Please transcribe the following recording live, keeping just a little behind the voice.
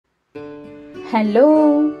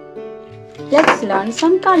Hello. Let's learn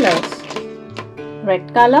some colors.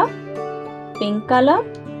 Red color, pink color,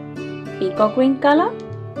 peacock green color,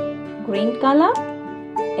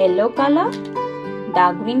 yellow color,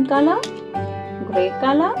 dark green color, grey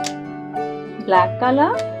color, black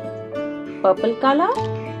color, purple color,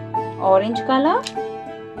 orange color,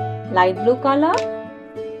 light blue color,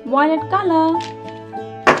 violet color.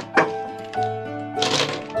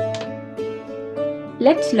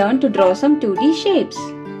 Let's learn to draw some 2D shapes.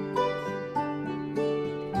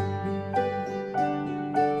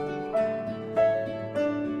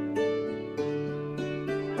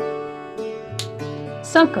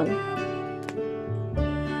 Circle,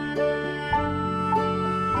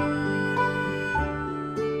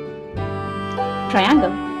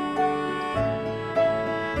 triangle,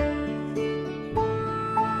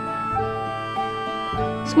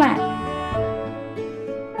 square,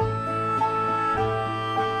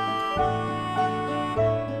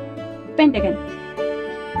 pentagon,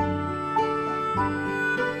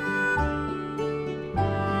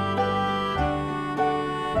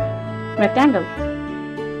 rectangle,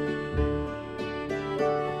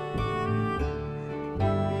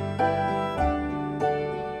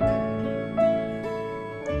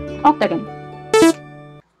 octagon,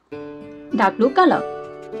 dark blue color,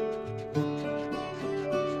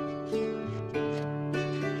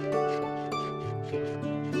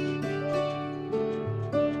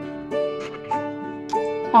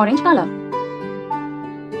 orange color,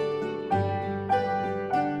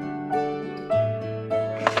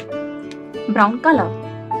 brown color,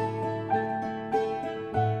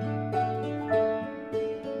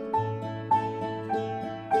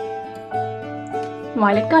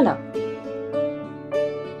 violet color,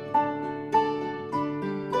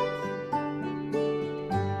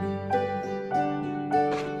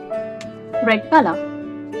 red color,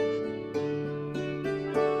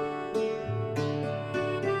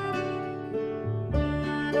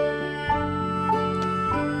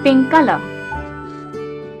 pink color,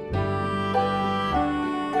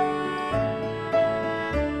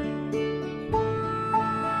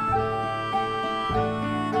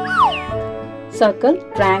 circle,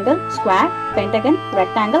 triangle, square, pentagon,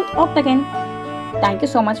 rectangle, octagon. Thank you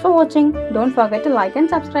so much for watching. Don't forget to like and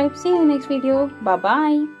subscribe. See you in the next video. Bye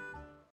bye.